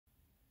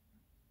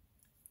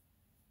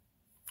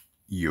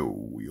Yo,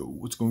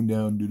 what's going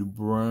down, dude?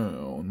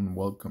 Brown?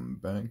 Welcome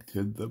back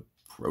to the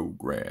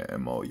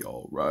program, all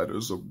y'all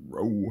riders of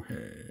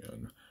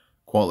Rohan.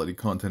 Quality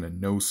content and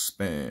no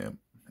spam.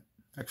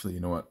 Actually, you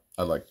know what?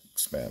 I like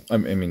spam. I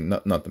mean,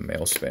 not the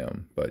mail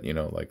spam, but you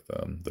know, like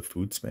the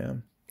food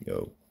spam.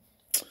 Yo,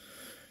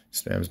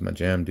 spam's my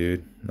jam,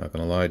 dude. Not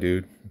gonna lie,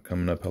 dude.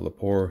 Coming up hella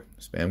poor.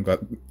 Spam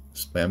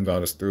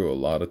got us through a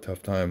lot of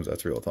tough times.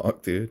 That's real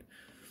talk, dude.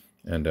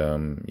 And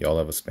y'all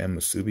have a spam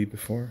musubi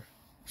before?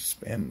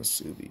 Spam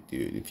musubi,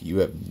 dude. If you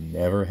have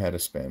never had a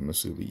spam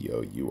musubi,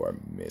 yo, you are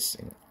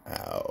missing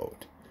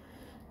out.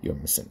 You're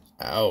missing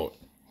out.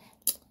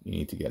 You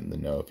need to get in the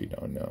know if you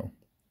don't know.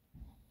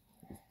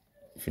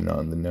 If you're not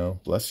in the know,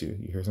 bless you.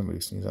 You hear somebody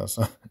sneeze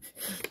outside.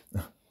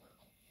 I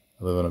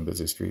live on a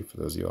busy street for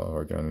those of y'all who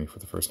are joining me for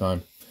the first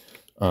time.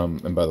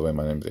 And by the way,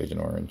 my name is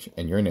Agent Orange.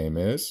 And your name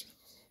is?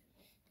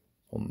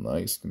 Well,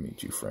 nice to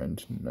meet you,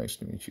 friend. Nice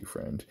to meet you,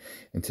 friend.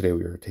 And today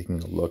we are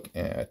taking a look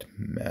at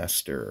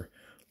Master,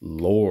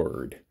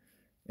 Lord,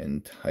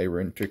 and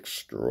Tyrant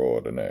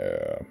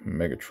Extraordinaire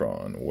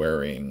Megatron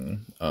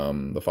wearing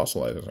the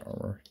Fossilizer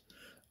armor.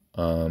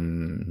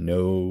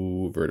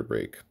 No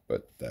vertebrae,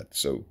 but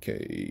that's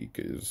okay,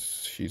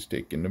 because she's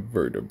taking a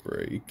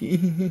vertebrae.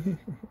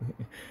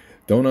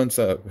 Don't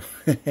unsub.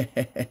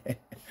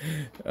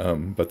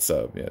 But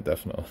sub, yeah,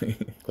 definitely.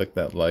 Click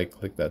that like,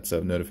 click that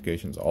sub,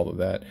 notifications, all of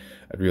that.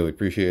 I'd really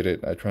appreciate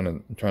it. I try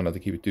not to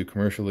keep it too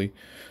commercially.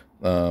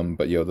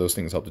 But yo, those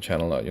things help the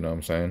channel out, you know what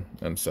I'm saying?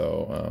 And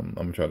so I'm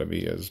gonna try to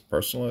be as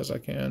personal as I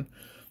can,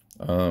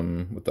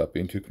 without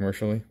being too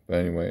commercially. But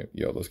anyway,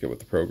 yo, let's get with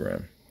the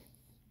program.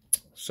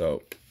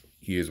 So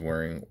he is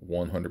wearing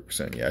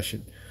 100%. Yeah, I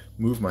should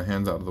move my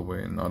hands out of the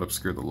way and not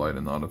obscure the light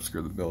and not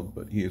obscure the build,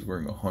 but he is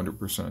wearing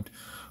 100%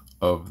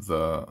 of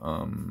the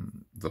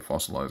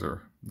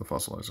fossilizer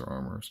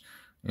armors.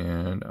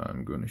 And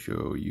I'm going to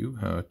show you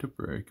how to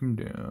break them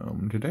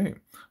down today.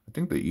 I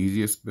think the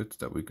easiest bits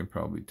that we can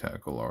probably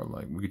tackle are,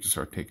 like, we could just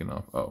start taking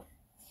off. Oh,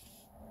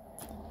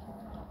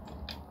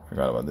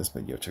 forgot about this,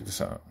 but yo, check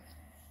this out.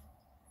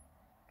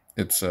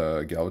 It's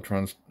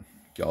Galvatron's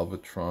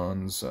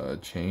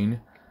chain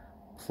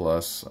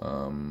plus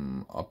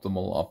optimal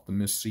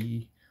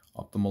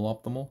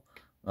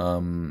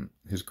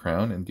his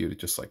crown, and dude, it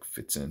just like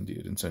fits in,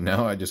 dude. And so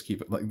now I just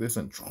keep it like this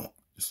and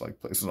just like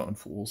place it on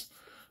fools.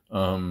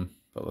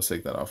 But let's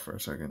take that off for a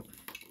second,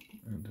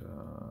 and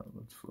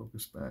let's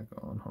focus back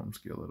on home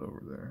skillet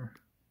over there.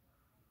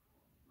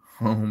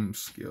 Home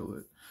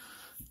skillet.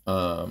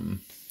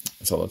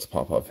 So let's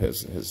pop off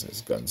his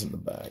guns in the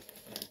back.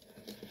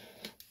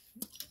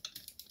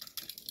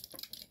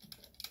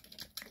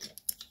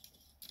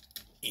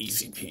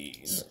 Easy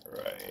peas,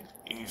 right?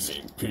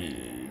 Easy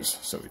peas.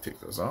 So we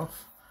take those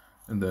off,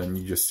 and then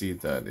you just see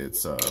that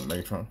it's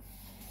Megatron.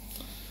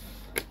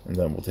 And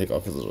then we'll take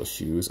off his little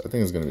shoes. I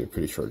think it's going to be a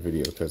pretty short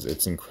video because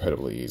it's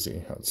incredibly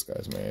easy how this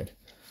guy's made.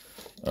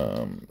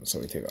 So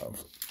we take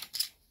off.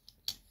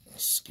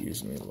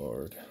 Excuse me,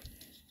 Lord.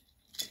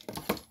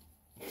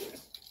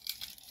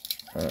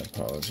 I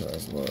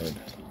apologize, Lord,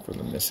 for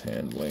the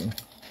mishandling.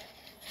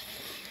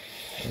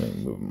 Let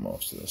me move them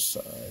off to the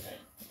side.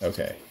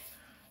 Okay.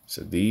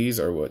 So these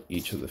are what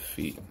each of the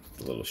feet,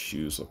 the little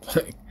shoes, look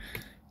like.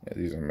 Yeah,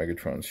 these are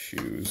Megatron's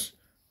shoes.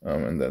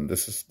 And then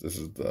this is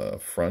the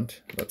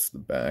front, that's the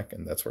back,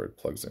 and that's where it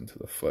plugs into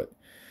the foot.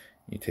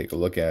 You take a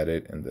look at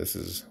it, and this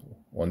is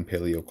one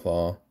paleo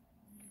claw,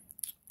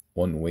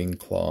 one wing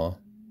claw,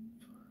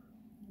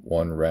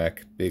 one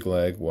rack big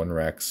leg, one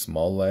rack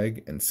small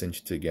leg, and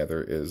cinched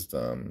together is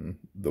the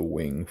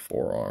wing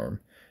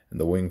forearm.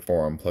 And the wing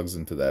forearm plugs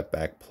into that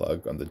back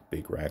plug on the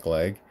big rack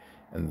leg,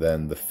 and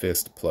then the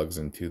fist plugs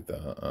into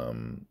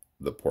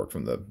the port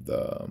from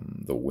the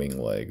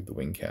wing leg, the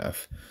wing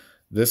calf.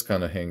 This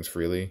kind of hangs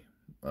freely,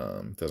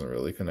 doesn't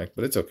really connect,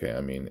 but it's okay.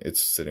 I mean,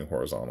 it's sitting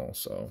horizontal,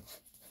 so,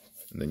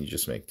 and then you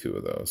just make two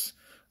of those.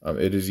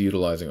 It is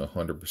utilizing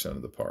 100%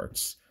 of the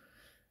parts,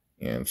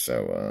 and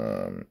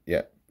so,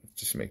 yeah,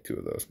 just make two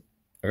of those.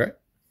 Okay,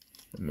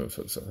 move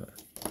to the side.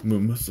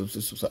 Move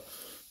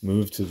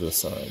to the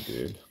side,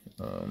 dude.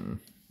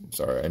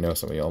 Sorry, I know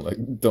some of y'all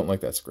don't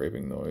like that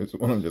scraping noise.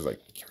 When I'm just like,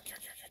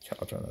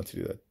 I'll try not to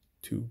do that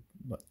too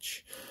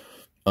much.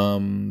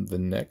 The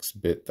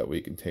next bit that we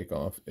can take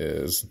off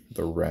is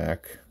the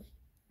rack,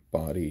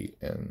 body,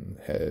 and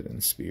head,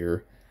 and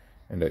spear.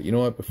 And you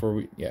know what, before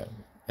we, yeah,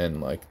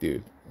 and like,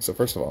 dude, so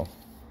first of all,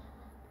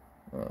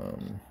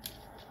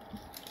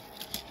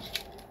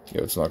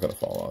 yo, it's not gonna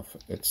fall off,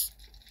 it's,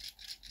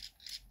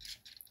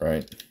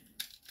 right,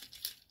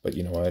 but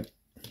you know what,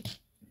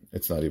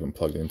 it's not even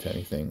plugged into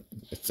anything,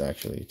 it's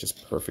actually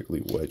just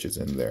perfectly wedges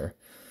in there.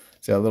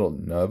 See that little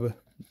nub,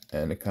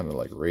 and it kind of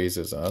like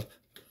raises up.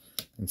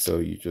 And so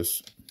you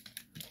just,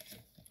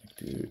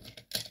 dude,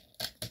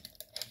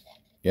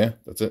 yeah,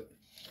 that's it.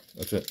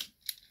 That's it.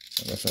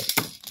 And that's it.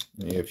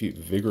 And if you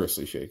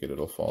vigorously shake it,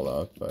 it'll fall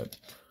out. But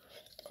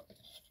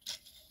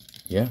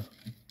yeah,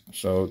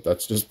 so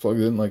that's just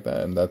plugged in like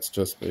that. And that's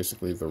just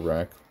basically the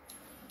rack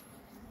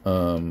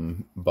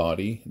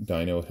body,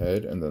 dino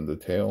head, and then the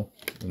tail.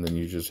 And then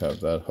you just have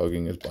that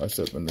hugging his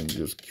bicep, and then you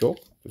just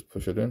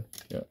push it in.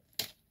 Yeah.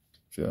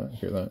 See that?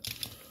 Hear that?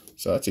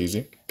 So that's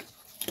easy.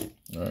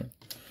 All right.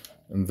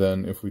 And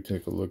then if we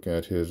take a look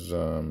at his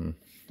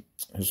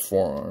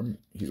forearm,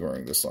 he's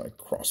wearing this like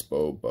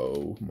crossbow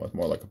bow,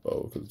 more like a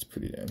bow because it's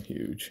pretty damn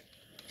huge.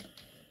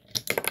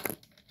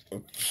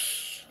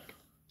 Oops.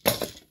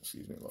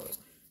 Excuse me, Lord.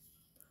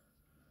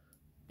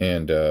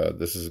 And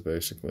this is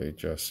basically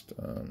just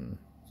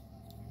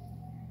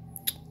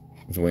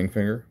his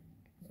Wingfinger.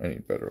 I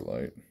need better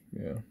light.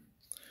 Yeah.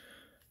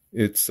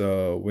 It's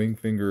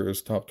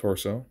Wingfinger's top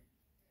torso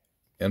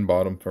and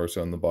bottom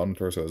torso, and the bottom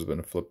torso has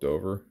been flipped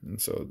over,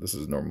 and so this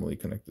is normally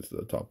connected to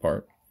the top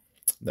part.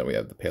 Then we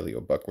have the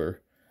paleo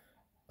buckler,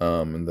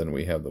 and then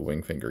we have the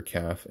Wingfinger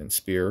calf and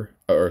spear,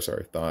 or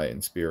sorry, thigh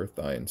and spear,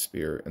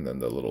 and then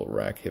the little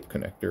rack hip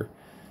connector.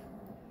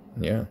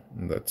 Yeah,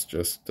 and that's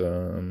just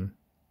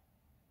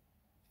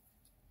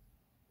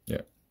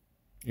yeah,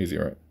 easy,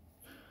 right?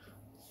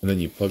 And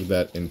then you plug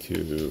that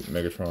into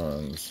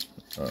Megatron's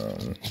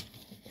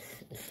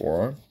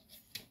forearm.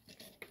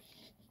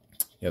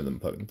 You have them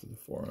plugged into the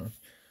forearm.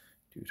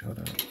 Dude, hold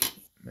on.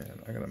 Man,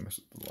 I gotta mess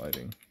with the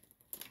lighting.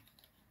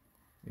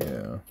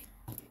 Yeah.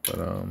 But,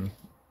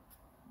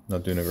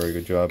 not doing a very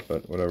good job,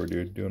 but whatever,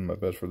 dude. Doing my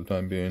best for the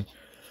time being.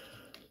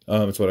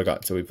 It's what I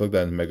got. So we plug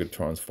that in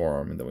Megatron's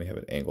forearm, and then we have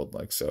it angled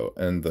like so.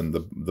 And then the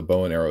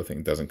bow and arrow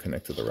thing doesn't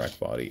connect to the rack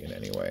body in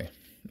any way.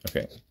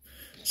 Okay.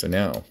 So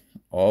now,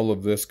 all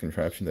of this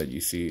contraption that you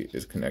see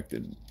is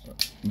connected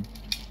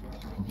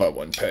by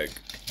one peg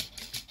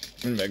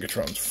in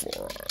Megatron's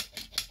forearm.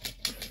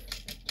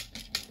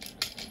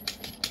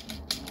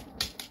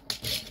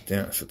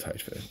 Damn, that's a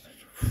tight fit.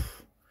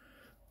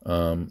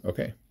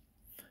 Okay.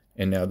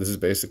 And now this is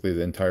basically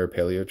the entire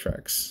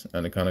Paleotrex,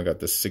 and it kind of got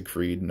this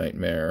Siegfried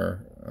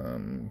Nightmare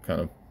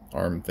kind of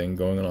arm thing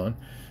going on.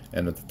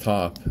 And at the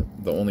top,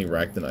 the only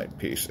Ractonite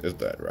piece is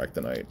that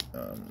Ractonite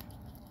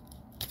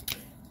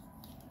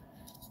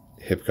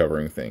hip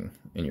covering thing,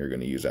 and you're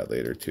going to use that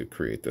later to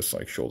create this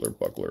like shoulder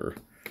buckler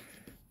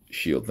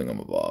shield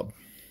thingamabob.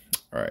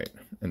 All right,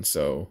 and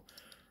so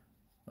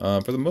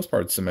for the most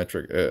part, it's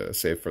symmetric,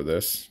 save for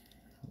this.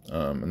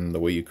 And the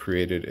way you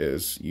create it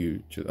is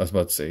I was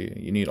about to say,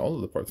 you need all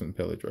of the parts in the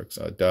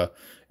Paleotrex,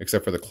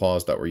 except for the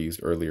claws that were used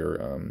earlier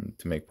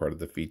to make part of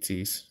the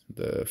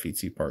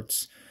feetsy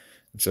parts.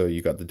 And so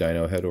you got the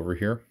dino head over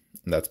here,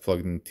 and that's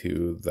plugged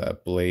into the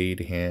blade,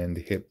 hand,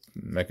 hip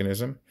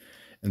mechanism.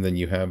 And then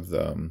you have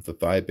the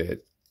thigh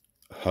bit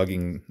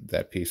hugging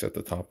that piece at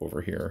the top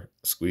over here,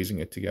 squeezing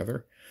it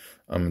together.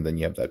 And then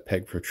you have that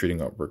peg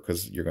protruding upward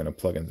because you're going to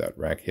plug in that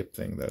rack hip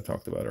thing that I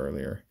talked about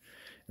earlier.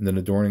 And then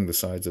adorning the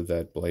sides of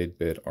that blade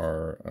bit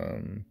are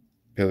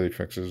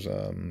Paleotrex's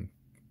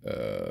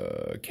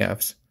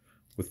calves,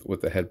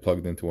 with the head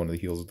plugged into one of the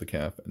heels of the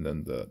calf, and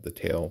then the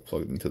tail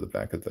plugged into the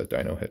back of the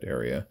dino head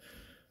area.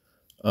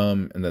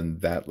 And then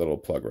that little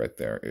plug right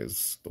there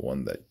is the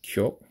one that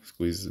Kyo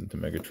squeezes into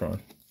Megatron.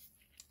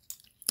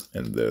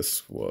 And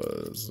this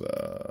was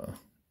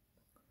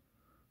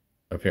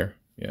up here,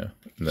 yeah.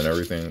 And then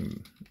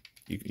everything,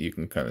 you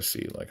can kind of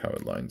see like how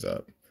it lines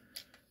up.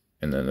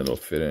 And then it'll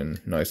fit in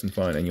nice and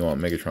fine. And you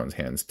want Megatron's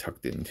hands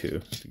tucked in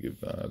too to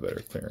give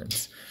better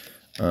clearance.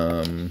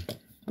 Let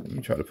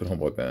me try to put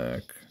Homeboy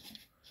back.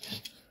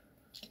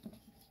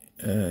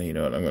 You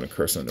know what? I'm going to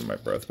curse under my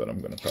breath, but I'm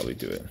going to probably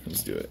do it.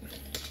 Let's do it.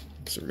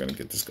 So we're going to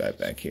get this guy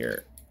back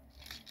here.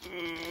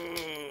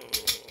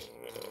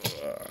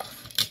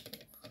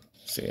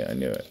 See, I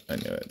knew it. I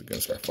knew it. They're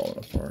going to start falling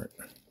apart.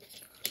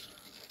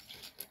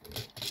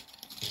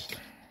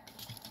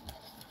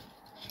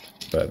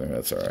 But I think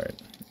that's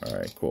alright.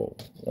 Alright, cool.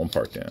 One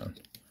part down.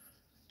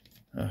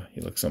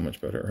 He looked so much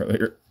better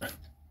earlier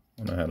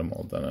when I had him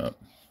all done up.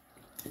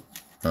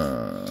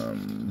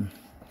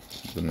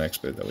 The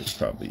next bit that we could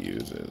probably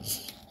use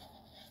is...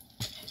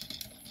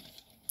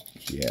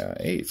 Yeah,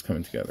 hey, it's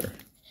coming together.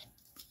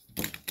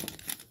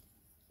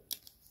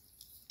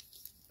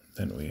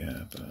 Then we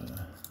have...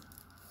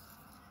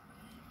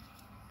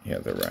 yeah,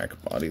 the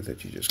rack body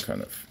that you just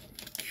kind of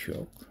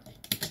choke.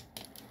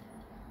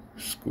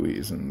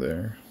 Squeeze in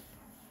there.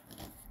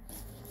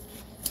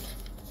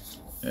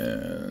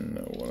 And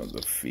one of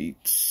the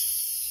feet.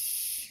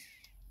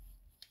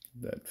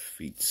 That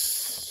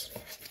feats.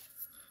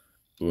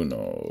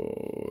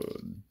 Uno,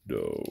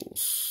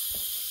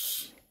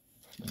 dos.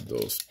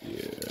 Dos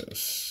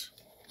pies.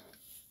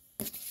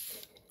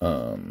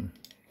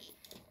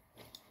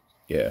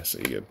 Yeah, so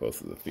you get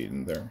both of the feet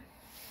in there.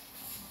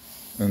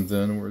 And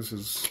then where's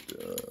his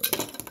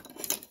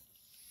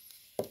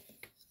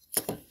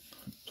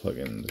plug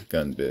in the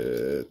gun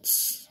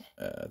bits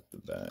at the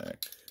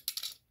back.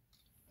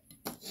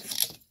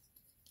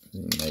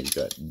 And now you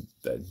got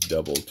that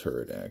double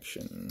turret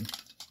action.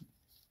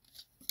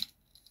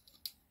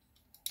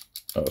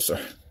 Oh,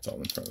 sorry, it's all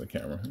in front of the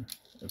camera,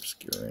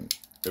 obscuring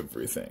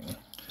everything.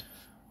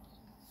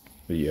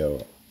 But yeah,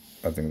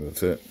 I think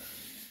that's it.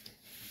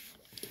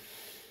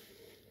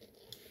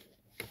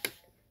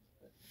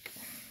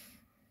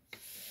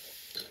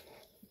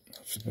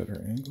 a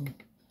better angle.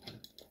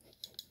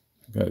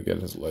 Gotta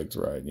get his legs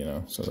right, you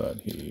know, so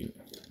that he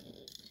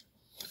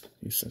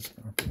sits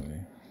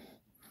properly.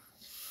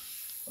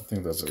 I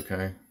think that's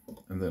okay.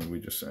 And then we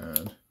just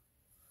add,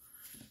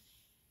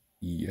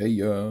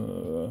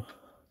 yeah,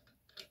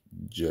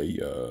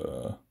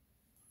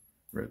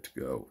 ready to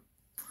go.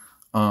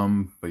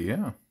 But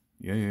yeah.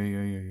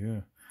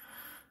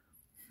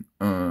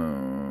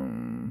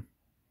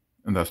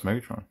 And that's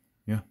Megatron.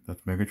 Yeah,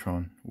 that's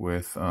Megatron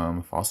with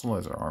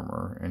Fossilizer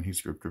armor, and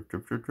he's dripping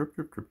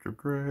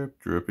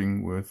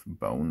with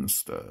bone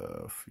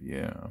stuff.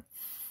 Yeah.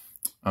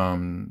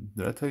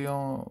 Did I tell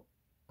y'all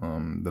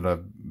that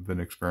I've been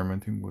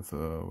experimenting with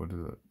what is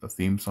it, a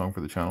theme song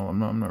for the channel? I'm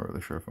not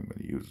really sure if I'm going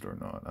to use it or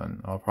not,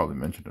 and I'll probably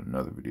mention it in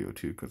another video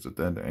too, because at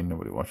the end ain't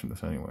nobody watching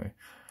this anyway.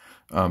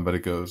 But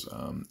it goes,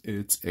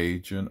 it's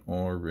Agent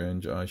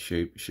Orange, I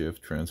shape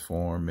shift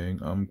transforming.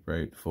 I'm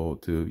grateful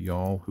to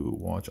y'all who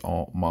watch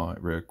all my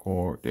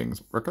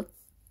recordings.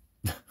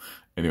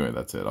 Anyway,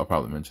 that's it. I'll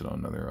probably mention it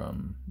on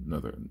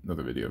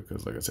another video,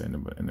 because like I say,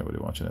 nobody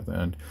watching at the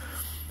end.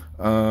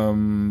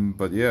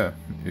 But yeah,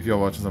 if y'all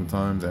watching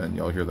sometimes and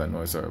y'all hear that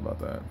noise, sorry about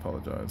that.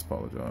 Apologize.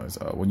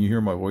 When you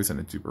hear my voice and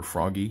it's super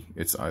froggy,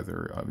 it's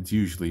either it's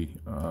usually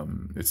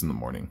it's in the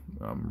morning.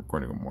 I'm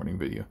recording a morning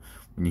video.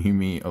 When you hear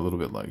me a little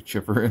bit like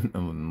chipper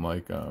and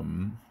like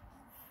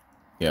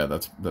yeah,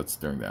 that's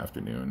during the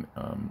afternoon,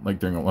 like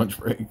during a lunch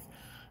break.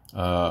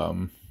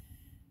 Then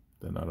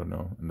I don't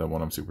know. And then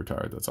when I'm super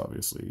tired, that's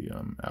obviously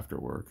after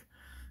work.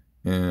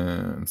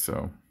 And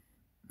so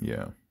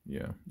yeah,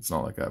 it's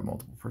not like I have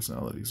multiple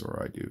personalities,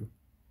 or I do.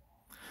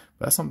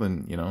 But that's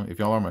something, you know, if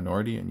y'all are a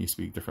minority and you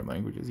speak different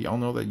languages, y'all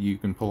know that you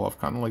can pull off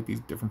kind of like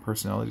these different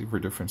personalities for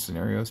different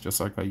scenarios,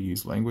 just like I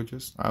use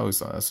languages. I always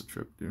thought that's a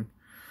trip, dude.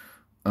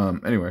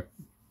 Anyway,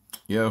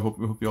 yeah,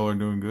 hope y'all are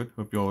doing good.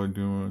 Hope y'all are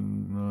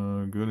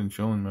doing good and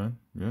chilling, man.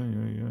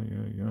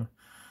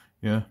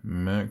 Yeah,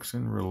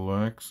 maxing,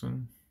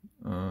 relaxing.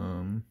 I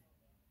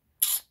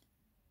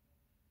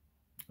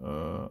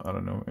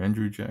don't know,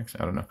 Andrew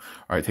Jackson. I don't know.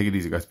 All right, take it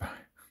easy, guys. Bye.